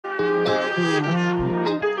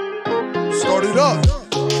Start it up.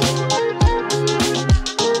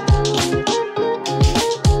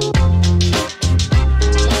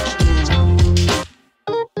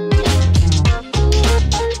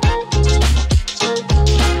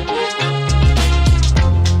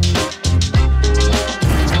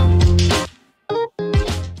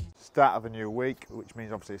 Start of a new week, which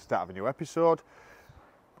means obviously the start of a new episode.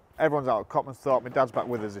 Everyone's out at Copmanthorpe. My dad's back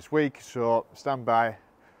with us this week, so stand by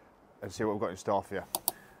and see what we've got in store for you.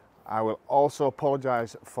 I will also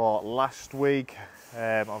apologise for last week.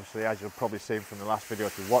 Obviously, as you've probably seen from the last video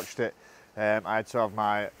if you watched it, I had to have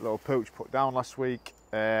my little pooch put down last week,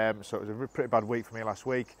 so it was a pretty bad week for me last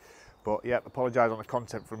week. But yeah, apologise on the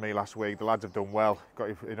content from me last week. The lads have done well, got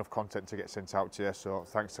enough content to get sent out to you, so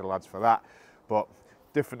thanks to the lads for that. But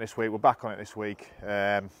different this week, we're back on it this week,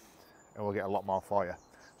 and we'll get a lot more for you.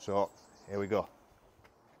 So here we go.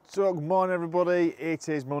 So good morning everybody, it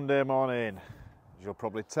is Monday morning. As you'll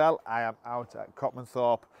probably tell, I am out at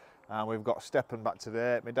Copmanthorpe and we've got Steppen back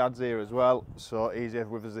today. My dad's here as well, so he's here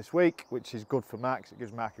with us this week, which is good for Mark. It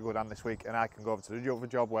gives Mark a good hand this week, and I can go over to the other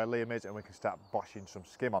job where Liam is and we can start boshing some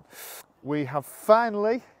skim on. We have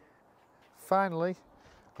finally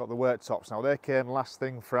got the worktops now. They came last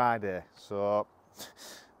thing Friday, so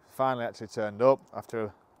finally actually turned up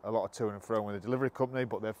after a lot of to and fro with the delivery company,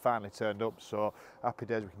 but they've finally turned up, so happy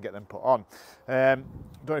days we can get them put on. Don't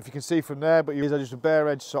know if you can see from there, but these are just a bare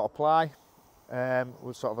edge sort of ply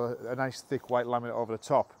with sort of a nice thick white laminate over the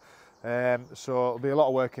top. So it'll be a lot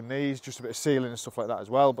of work in these, just a bit of sealing and stuff like that as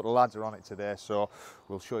well, but the lads are on it today, so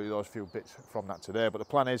we'll show you those few bits from that today. But the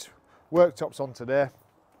plan is worktops on today,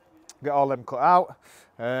 get all them cut out,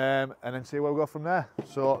 and then see where we go from there.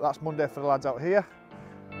 So that's Monday for the lads out here,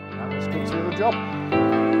 and let's get to the other job.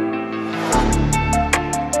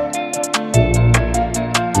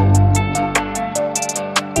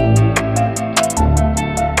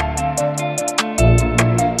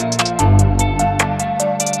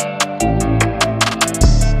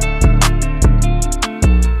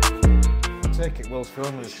 Will's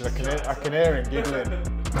filming this because I can hear him giggling.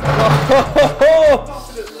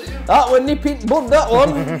 That was nipping bud, that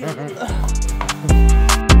one.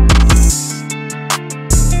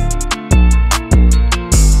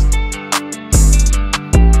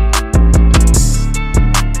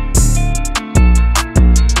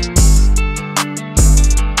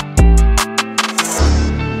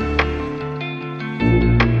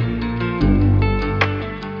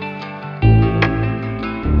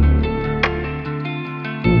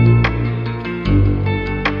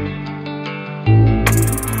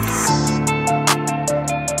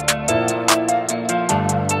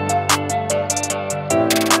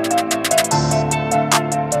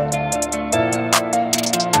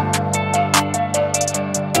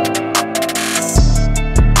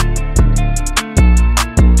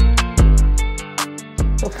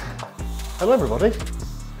 Hello everybody,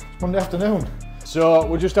 it's Monday afternoon. So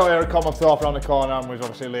we're just out here at Copmanthorpe around the corner, and with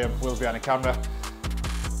obviously Liam, Will's behind the camera.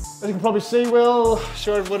 As you can probably see, Will,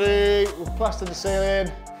 show everybody, we've plastered the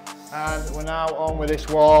ceiling and we're now on with this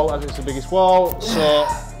wall, as it's the biggest wall. So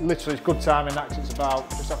literally it's good timing, that 'cause it's about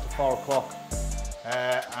just after 4 o'clock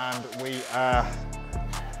and we are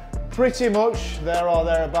pretty much there or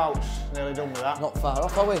thereabouts, nearly done with that. Not far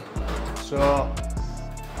off, are we? So,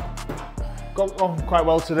 got on quite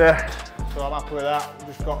well today. So I'm happy with that.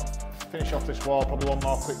 We've just got to finish off this wall, probably one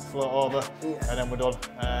more quick float over, and then we're done.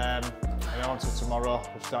 And then on to tomorrow,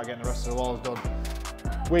 we'll start getting the rest of the walls done.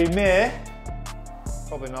 We may,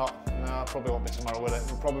 probably not, no, probably won't be tomorrow, will it?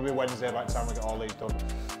 It'll probably be Wednesday by the time we get all these done.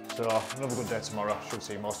 So another good day tomorrow, should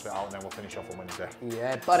see most of it out, and then we'll finish off on Wednesday.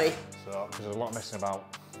 Yeah, buddy. So, because there's a lot messing about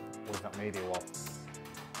with that media wall.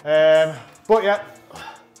 But yeah,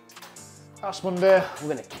 that's Monday.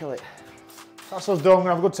 We're gonna kill it. That's us done, we're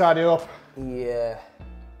gonna have a good tidy up. Yeah.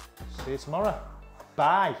 See you tomorrow.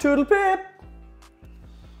 Bye. Toodle pip.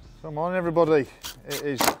 Good morning everybody. It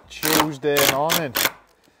is Tuesday morning.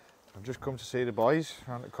 I've just come to see the boys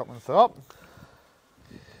around at Copmanthorpe.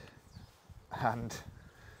 And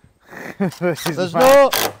there's no,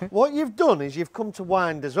 what you've done is you've come to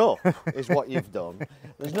wind us up, is what you've done.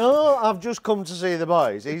 There's no, I've just come to see the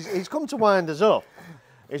boys. He's come to wind us up,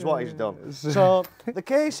 is what he's done. So the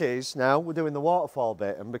case is now we're doing the waterfall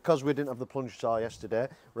bit, and because we didn't have the plunge saw yesterday,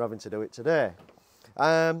 we're having to do it today.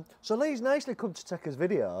 So Lee's nicely come to take his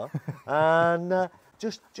video and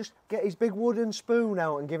just get his big wooden spoon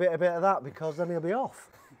out and give it a bit of that, because then he'll be off.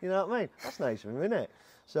 You know what I mean? That's nice of him, isn't it?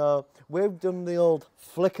 So we've done the old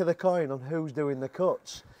flick of the coin on who's doing the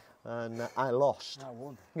cuts, and I lost. I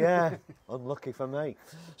won. Yeah, unlucky for me.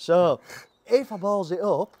 So if I balls it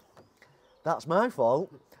up, that's my fault,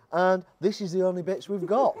 and this is the only bits we've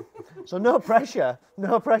got. So no pressure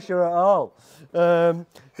at all.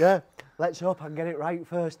 Yeah, let's hope I can get it right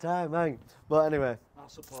first time, mate. But anyway. I'll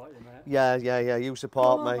support you, mate. Yeah, you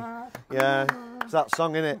support me. Yeah, it's that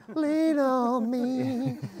song, innit? Lean on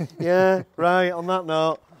me. Yeah, right, on that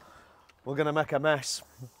note, we're going to make a mess.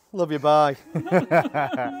 Love you, bye.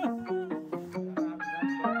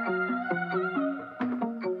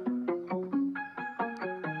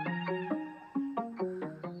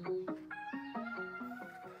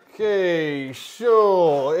 Okay,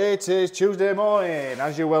 so it is Tuesday morning.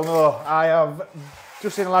 As you well know, I have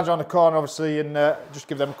just seen the lads on the corner, obviously, and just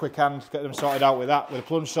give them a quick hand, get them sorted out with that, with a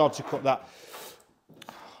plunge sword to cut that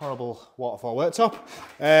horrible waterfall worktop.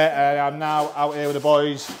 And I'm now out here with the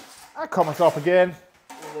boys at Copmanthorpe again,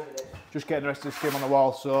 just getting the rest of the skim on the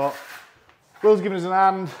wall. So Will's giving us a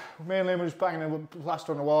hand, mainly we're just banging the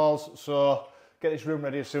plaster on the walls, so get this room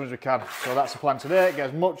ready as soon as we can. So that's the plan today, get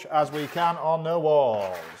as much as we can on the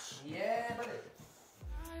walls. Yeah, buddy.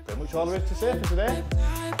 Pretty much all there is to say for today.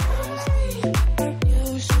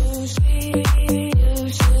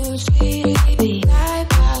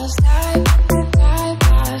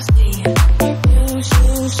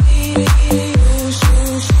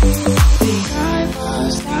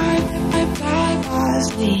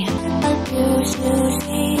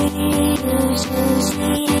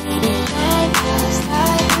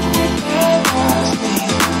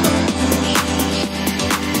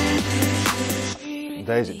 What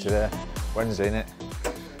day is it today? Wednesday, innit?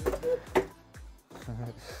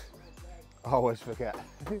 Always forget.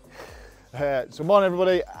 So morning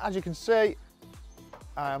everybody, as you can see,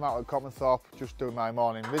 I am out at Copmanthorpe just doing my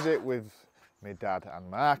morning visit with my dad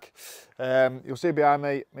and Mark. You'll see behind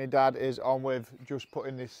me, my dad is on with just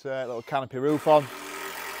putting this little canopy roof on.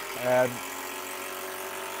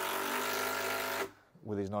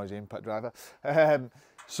 With his noisy impact driver.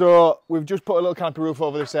 So we've just put a little canopy roof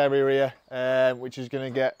over this area here, which is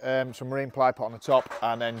going to get some marine ply put on the top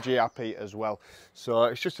and then GRP as well. So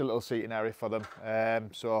it's just a little seating area for them.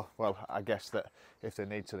 So, well, I guess that if they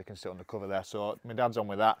need to, they can sit under cover there. So my dad's on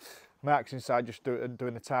with that. Mark's inside just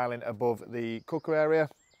doing the tiling above the cooker area.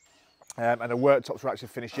 And the worktops were actually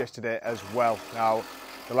finished yesterday as well. Now,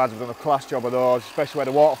 the lads have done a class job of those, especially where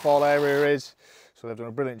the waterfall area is. So they've done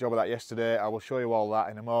a brilliant job of that yesterday. I will show you all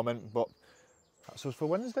that in a moment. But that's us for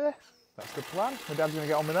Wednesday. That's the plan. My dad's going to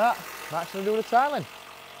get on with that. Mark's going to do the tiling.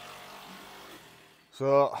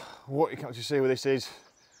 So what you can actually see with this is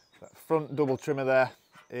that front double trimmer there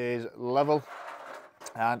is level,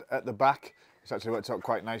 and at the back it's actually worked out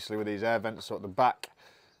quite nicely with these air vents. So at the back,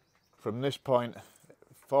 from this point, it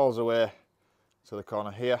falls away to the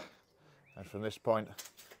corner here, and from this point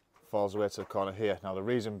falls away to the corner here. Now the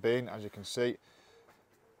reason being, as you can see,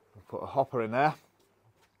 we put a hopper in there,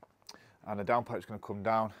 and the downpipe's going to come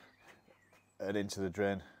down and into the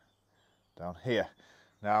drain down here.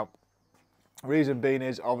 Now, reason being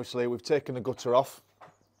is obviously we've taken the gutter off,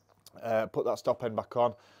 put that stop end back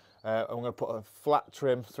on, and we're going to put a flat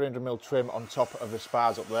trim, 300mm trim on top of the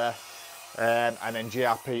spars up there, and then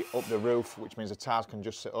GRP up the roof, which means the tiles can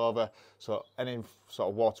just sit over. So any sort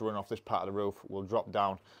of water run off this part of the roof will drop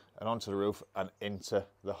down and onto the roof and into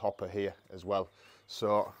the hopper here as well.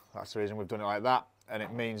 So that's the reason we've done it like that. And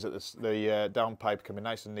it means that the downpipe can be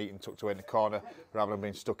nice and neat and tucked away in the corner rather than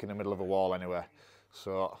being stuck in the middle of a wall anywhere.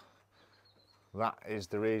 So that is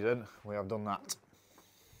the reason we have done that.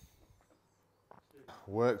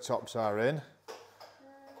 Worktops are in.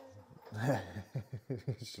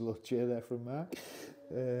 Just a little cheer there from Mark.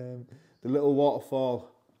 The little waterfall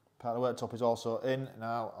part of the worktop is also in.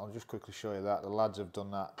 Now I'll just quickly show you that. The lads have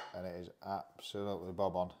done that and it is absolutely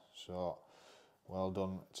bob on. So well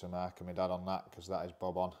done to Mark and my dad on that, because that is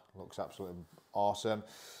bob on. Looks absolutely awesome.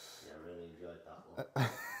 Yeah, I really enjoyed that one.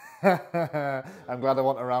 I'm glad I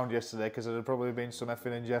wasn't around yesterday, because there had probably been some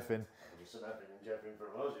effing and jeffing. Some effing and jeffing from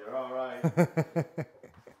us, you're all right.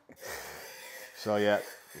 So yeah,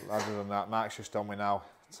 lads have done that. Mark's just on with now,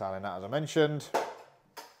 tiling that as I mentioned.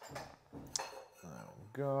 There we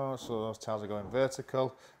go. So those tiles are going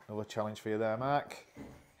vertical. Another challenge for you there, Mark.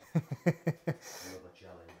 Another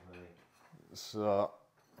challenge, mate. So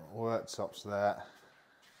worktops there.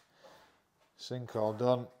 Sink all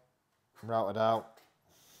done. Routed out.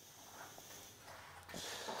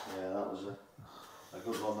 Yeah, that was a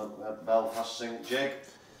good one, that Belfast sink jig.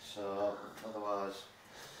 So otherwise,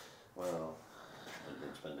 well, I've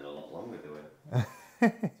been spending a lot longer doing it. To be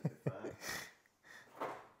fair. So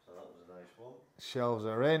that was a nice one. Shelves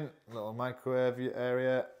are in, little microwave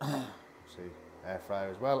area. See, air fryer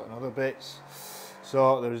as well, and other bits.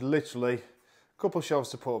 So there's literally a couple of shelves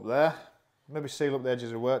to put up there. Maybe seal up the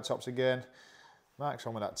edges of worktops again. Mark's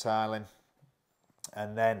on with that tiling,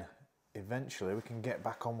 and then eventually we can get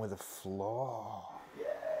back on with the floor. Yay!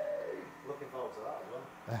 Looking forward to that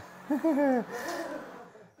as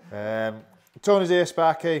well. Tony's here,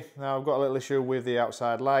 Sparky. Now I've got a little issue with the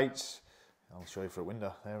outside lights. I'll show you through a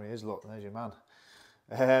window. There he is, look, there's your man.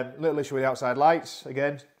 Little issue with the outside lights.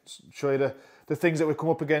 Again, show you the things that we've come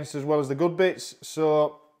up against as well as the good bits.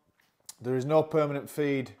 So there is no permanent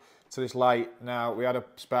feed to this light. Now, we had a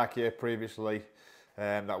Sparky here previously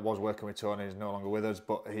that was working with Tony. He's no longer with us,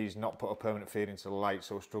 but he's not put a permanent feed into the light,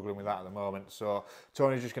 so we're struggling with that at the moment. So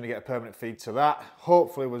Tony's just going to get a permanent feed to that,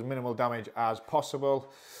 hopefully with minimal damage as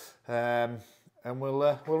possible, and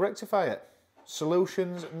we'll rectify it.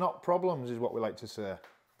 Solutions, not problems, is what we like to say.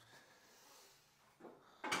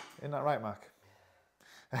 Isn't that right, Mark?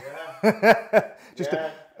 Yeah. Just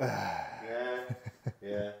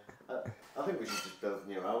yeah. I think we should just build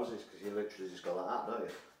new houses, because you literally just go like that, don't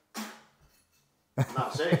you? And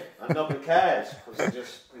that's it, and nobody cares, because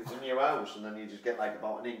it's a new house, and then you just get like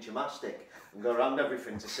about an inch of mastic and go around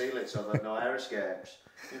everything to seal it so that no air escapes.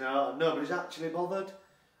 You know, and nobody's actually bothered.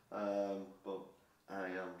 But I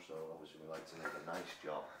am, so obviously we like to make a nice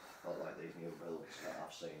job, not like these new builds that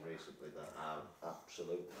I've seen recently that are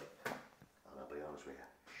absolutely, and I'll be honest with you,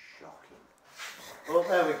 shocking. Well,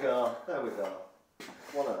 there we go.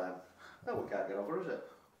 One of them. That we can't get over, is it?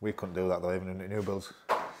 We couldn't do that though, even in the new builds.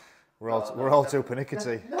 We're all too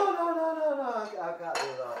pernickety. No, I can't do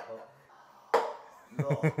that,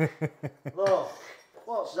 but look,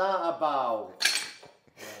 what's that about?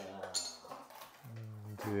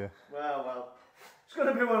 Dear. Well, it's going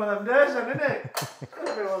to be one of them days then, isn't it? It's going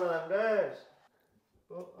to be one of them days.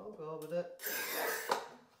 But I'll go with it.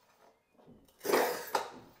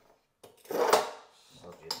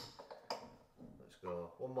 Let's go.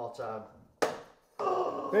 One more time.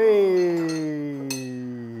 Hey!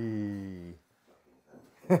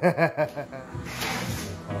 Are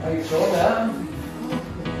you sure now?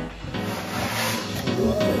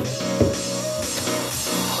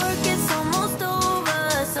 Work is almost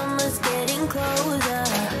over, summer's getting closer.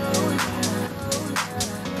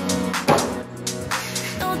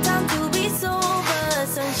 No time to be sober,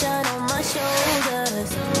 sunshine on my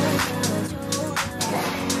shoulders.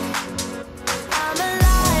 I'm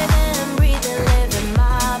alive and breathing, living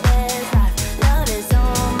my best life. Love is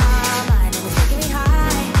on my mind and it's taking me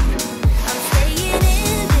high. I'm staying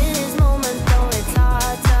in this moment, though it's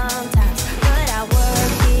hard sometimes, but I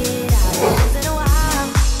work it out once in a while.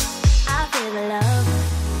 I feel the love,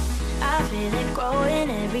 I feel it growing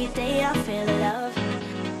every day. I feel the love,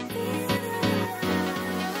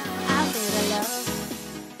 I feel the love.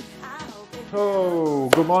 I hope it Oh,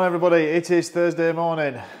 good morning everybody. It is Thursday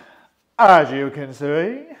morning, as you can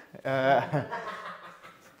see. The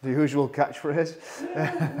usual catchphrase.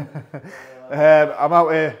 I'm out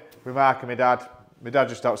here with Mark and my dad. My dad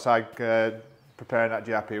just outside preparing that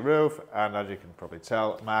GRP roof, and as you can probably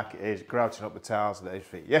tell, Mark is grouting up the tiles that his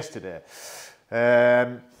feet yesterday.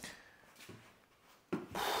 We're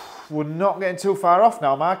not getting too far off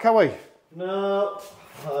now, Mark, are we? No,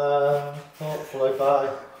 hopefully by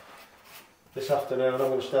this afternoon I'm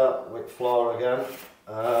going to start with floor again.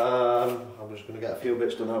 I'm just going to get a few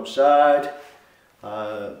bits done outside,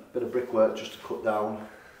 bit of brickwork just to cut down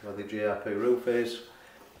where the GRP roof is,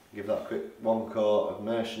 give that a quick one coat of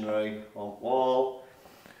masonry on wall,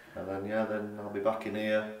 and then then I'll be back in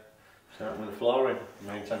here starting with the flooring.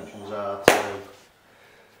 My intentions are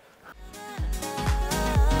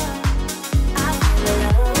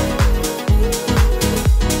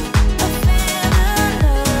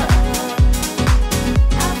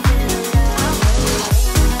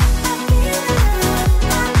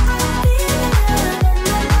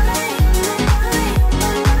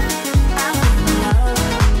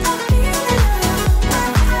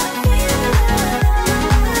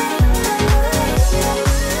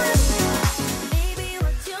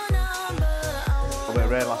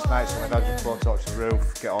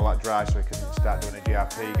to get all that dry so we can start doing a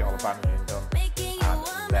GRP, get all the bandaging done,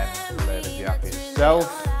 and then lay the GRP itself.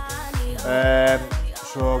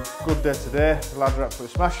 So good day today. The lads are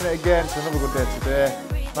absolutely smashing it again. So another good day today.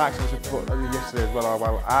 Max obviously put yesterday as well. I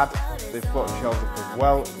will add. They've put the shelves up as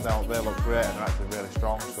well. Now they look great and they're actually really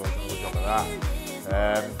strong. So we've done a good job of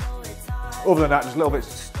that. Other than that, just little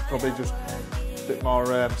bits, probably just a bit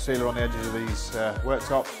more sealer on the edges of these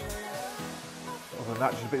worktops. Other than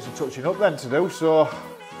that, just bits of touching up then to do. So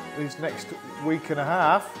this next week and a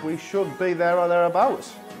half, we should be there or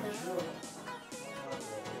thereabouts.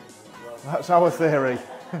 That's our theory.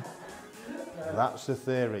 That's the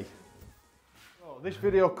theory. So this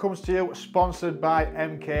video comes to you sponsored by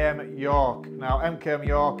MKM York. Now MKM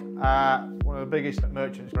York are one of the biggest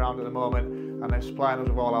merchants around at the moment, and they're supplying us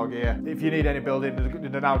with all our gear. If you need any building,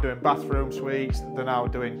 they're now doing bathroom suites, they're now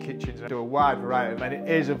doing kitchens, they do a wide variety, and it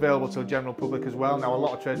is available to the general public as well. Now a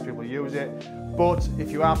lot of tradespeople use it, but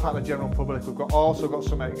if you are part of the general public, we've also got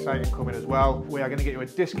something exciting coming as well. We are going to get you a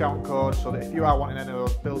discount code, so that if you are wanting any of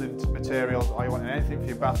those building materials, or you're wanting anything for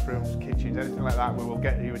your bathrooms, kitchens, anything like that, we will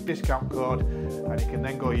get you a discount code, and you can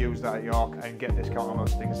then go use that at York and get a discount on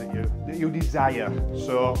those things that you desire.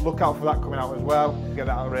 So look out for that coming out as well. Get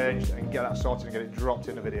that arranged and get that sorted and get it dropped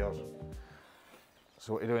in the videos.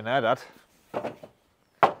 So what are you doing there, Dad?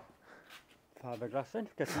 Fiberglass in,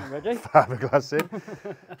 getting it ready. Fiberglass in.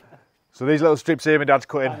 So these little strips here my Dad's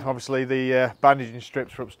cutting, obviously the bandaging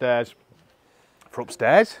strips for upstairs. For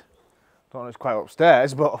upstairs? Don't know if it's quite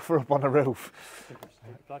upstairs, but for up on the roof.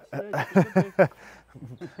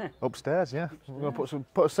 Upstairs, yeah. We're going to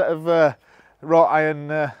put a set of wrought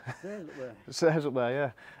iron stairs up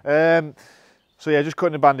there, yeah. So yeah, just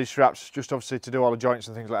cutting the bandage straps, just obviously to do all the joints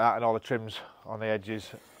and things like that, and all the trims on the edges.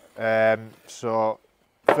 So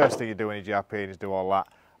first thing you do when you're GRPing is do all that,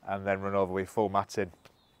 and then run over with full matting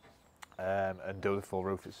and do the full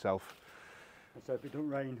roof itself. Let's hope it don't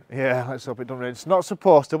rain. Yeah, let's hope it don't rain. It's not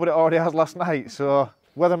supposed to, but it already has last night. So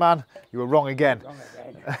weatherman, you were wrong again.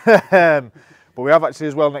 But we have actually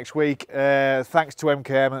as well next week, thanks to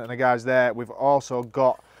MKM and the guys there, we've also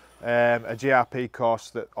got a GRP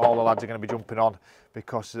course that all the lads are going to be jumping on,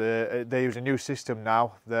 because they use a new system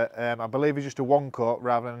now that I believe is just a one coat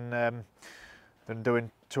rather than doing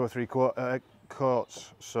 2 or 3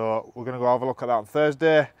 coats. So we're going to go have a look at that on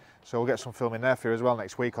Thursday. So we'll get some filming there for you as well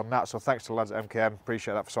next week on that. So thanks to the lads at MKM,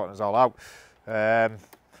 appreciate that for sorting us all out.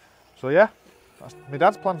 So yeah, that's my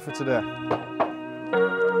Dad's plan for today.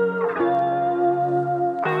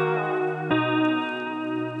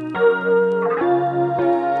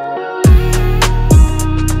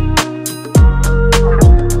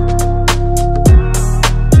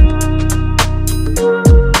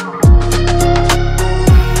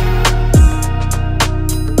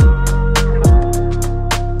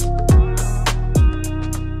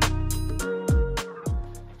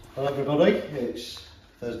 Hello everybody, it's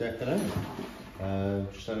Thursday afternoon.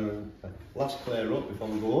 Just having a last clear up before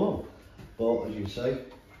we go home. But as you can see,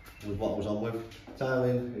 with what I was on with,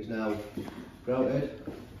 tiling is now grouted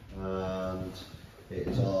and it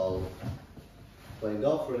is all cleaned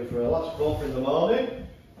off, ready for a last buff in the morning.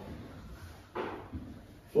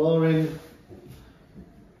 Flooring,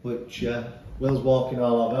 which Will's walking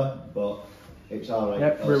all over, but it's alright.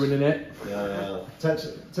 Yep, ruining it. Yeah.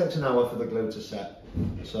 Takes an hour for the glue to set.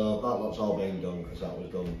 So that lot's all being done because that was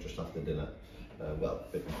done just after dinner. Well,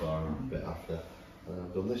 a bit before and a bit after.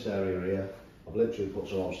 I've done this area here. I've literally put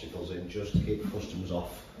some obstacles in just to keep the customers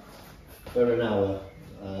off for an hour,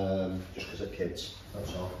 just because of kids,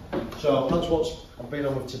 that's all. So that's what I've been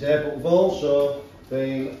on with today, but we've also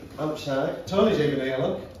been outside. Tony's even here,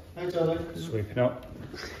 look. Hi Tony. Sweeping up.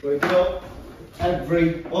 We've got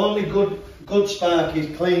only good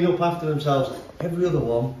Sparkies clean up after themselves. Every other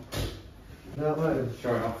one. No, right.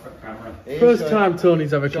 Showing off for camera. First time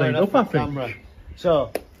Tony's ever cleaned up, I think. Camera.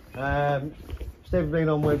 So, Steve's been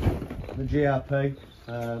on with the GRP.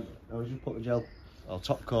 I'll just put the gel or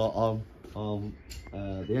top coat on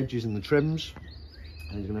the edges and the trims,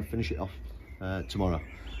 and he's going to finish it off tomorrow,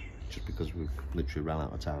 just because we've literally ran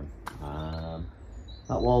out of time.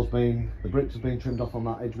 The bricks have been trimmed off on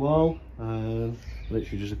that edge wall.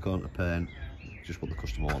 Literally just a coat of paint, just what the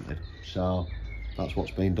customer wanted. So that's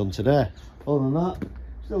what's been done today. Other than that,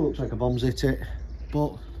 still looks like a bomb's hit it,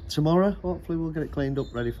 but tomorrow hopefully we'll get it cleaned up,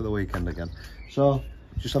 ready for the weekend again. So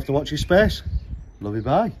just have to watch your space. Love you,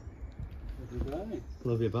 bye. Love you, bye.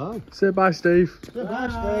 Love you, bye. Say bye, Steve. Say bye,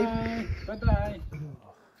 Steve. Bye bye.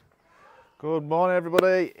 Good morning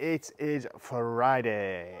everybody, it is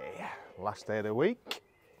Friday, last day of the week.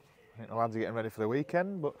 I think the lads are getting ready for the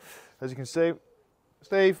weekend, but as you can see,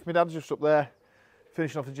 Steve, my dad's just up there,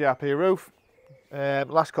 finishing off the GRP roof.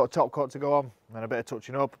 Last coat, top coat to go on, and a bit of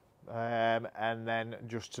touching up, and then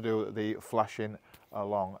just to do the flashing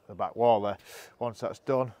along the back wall there. Once that's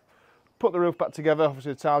done, put the roof back together,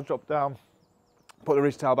 obviously the tiles drop down, put the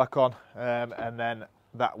ridge tile back on, and then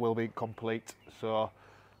that will be complete. So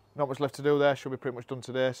not much left to do there, should be pretty much done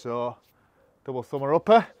today. So double thumber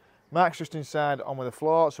upper. Mark's just inside on with the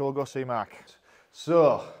floor, so we'll go see Mark.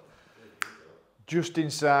 So just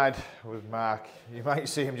inside with Mark, you might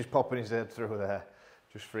see him just popping his head through there,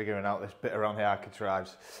 just figuring out this bit around the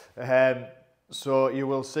architraves. So you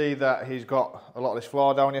will see that he's got a lot of this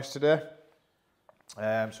floor down yesterday.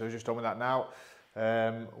 So he's just on with that now.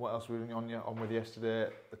 What else were we on with yesterday?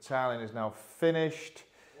 The tiling is now finished.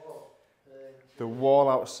 The wall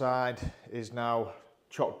outside is now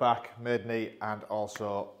chopped back, made neat, and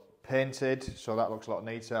also painted, so that looks a lot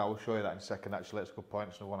neater. I will show you that in a second. Actually, it's a good point.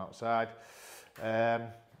 It's the one outside, and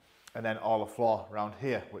then all the floor around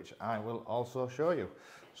here, which I will also show you.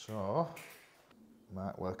 So,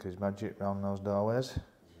 Mark working his magic around those doorways.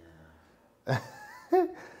 Yeah.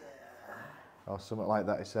 Or something like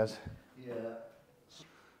that, he says. Yeah.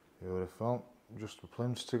 Beautiful. Just the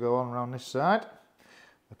plinths to go on around this side.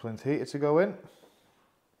 The plinth heater to go in.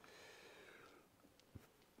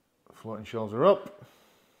 Floating shelves are up.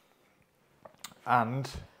 And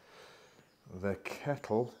the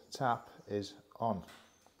kettle tap is on.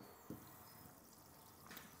 So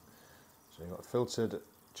you've got filtered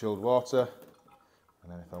chilled water,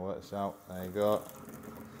 and then if I work this out, there you go,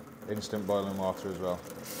 instant boiling water as well.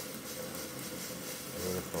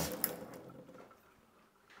 Beautiful.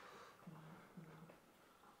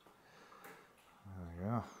 There we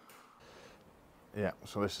go. Yeah,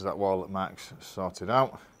 so this is that wall that Mark's sorted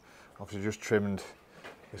out. Obviously just trimmed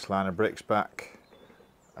this line of bricks back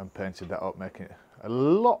and painted that up, making it a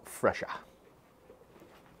lot fresher.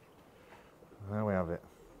 There we have it.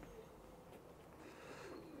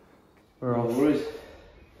 We're off.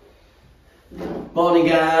 Morning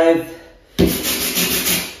guys.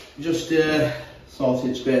 Just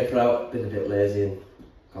sorted scraper out, been a bit lazy and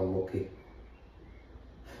unlucky.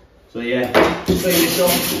 So yeah, just clean this up,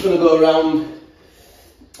 just gonna go around,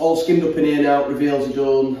 all skimmed up in here now, reveals are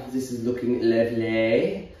done, this is looking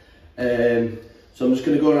lovely. So I'm just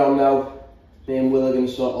gonna go around now, me and Will are gonna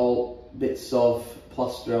sort all bits of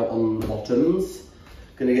plaster out on the bottoms.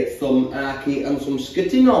 Gonna get some arky and some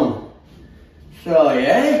skitting on. So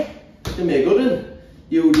yeah, it's gonna be a good one.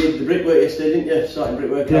 You did the brickwork yesterday, didn't you? Starting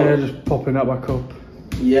brickwork out. Yeah, just popping that back up.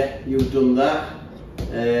 Yeah, you've done that.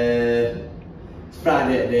 It's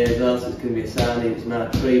Friday today as well, so it's going to be a signing. It's my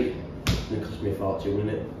treat. It cost me a fortune,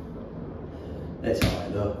 wouldn't it? It's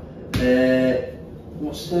alright though.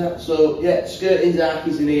 What's that? So yeah, skirtings,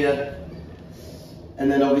 arkies in here.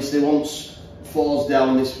 And then obviously once floor's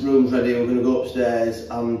down, this room's ready, we're going to go upstairs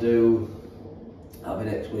and do, that'll be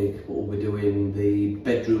next week, but we'll be doing the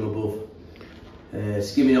bedroom above.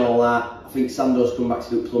 Skimming all that. I think Sando's come back to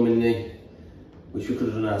do plumbing, which we could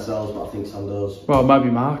have done ourselves, but I think Sando's. Well, maybe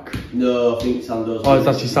Mark. No, I think Sando's. Oh, it's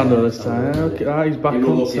actually Sando this time. Okay, he's back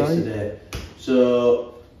on site. Yesterday.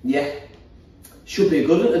 So yeah, should be a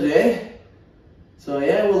good one today. So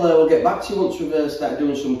yeah, we'll get back to you once we've started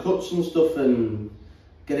doing some cuts and stuff and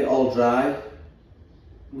get it all dry.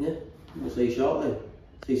 Yeah, we'll see you shortly.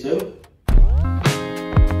 See you soon.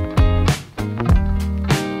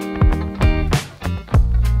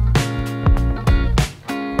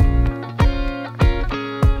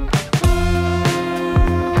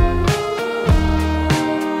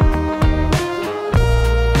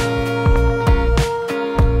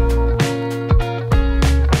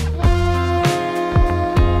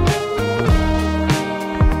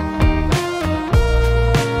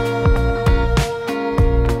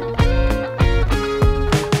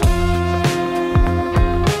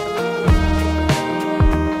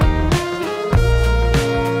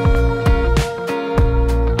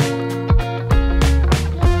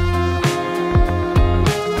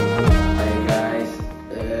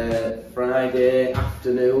 Friday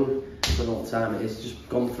afternoon, I don't know what time it is, just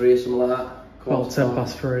gone 3 or something like that. Well, 10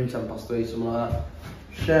 past 3. 10 past 3, something like that.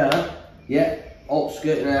 So, yeah, all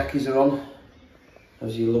skirting arkies are on.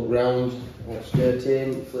 As you look round, all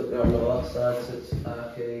skirting, flip round on that side, so it's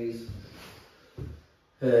arkies.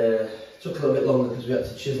 Took a little bit longer because we had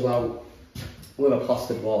to chisel out with our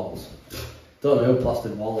plastered walls. Don't know who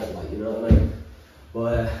plastered walls like, you know what I mean?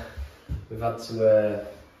 But we've had to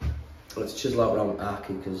let's chisel out around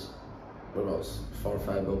arky because we're about 4 or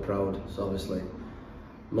 5 mil proud, so obviously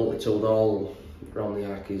multi-tooled all around the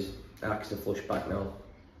arkies. Arkies are flush back now.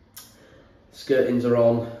 Skirtings are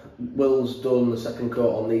on. Will's done the second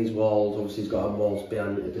coat on these walls. Obviously he's got our walls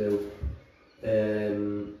behind it to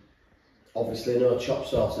do. Obviously no chop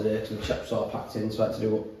saw today because the chop saw packed in, so I had to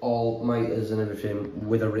do all miters and everything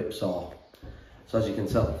with a rip saw. So as you can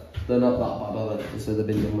tell, they're not that bad, are they? So they've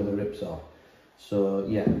been done with a rip saw. So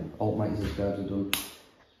yeah, all miters and scarves are done.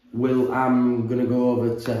 Will, I'm going to go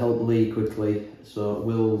over to help Lee quickly. So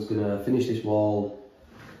Will's going to finish this wall,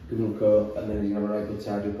 give him a coat, and then he's going to have a right good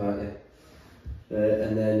tidy up party.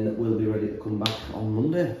 And then we'll be ready to come back on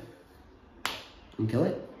Monday and kill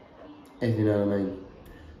it, if you know what I mean.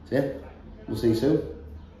 So yeah, we'll see you soon.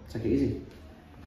 Take it easy.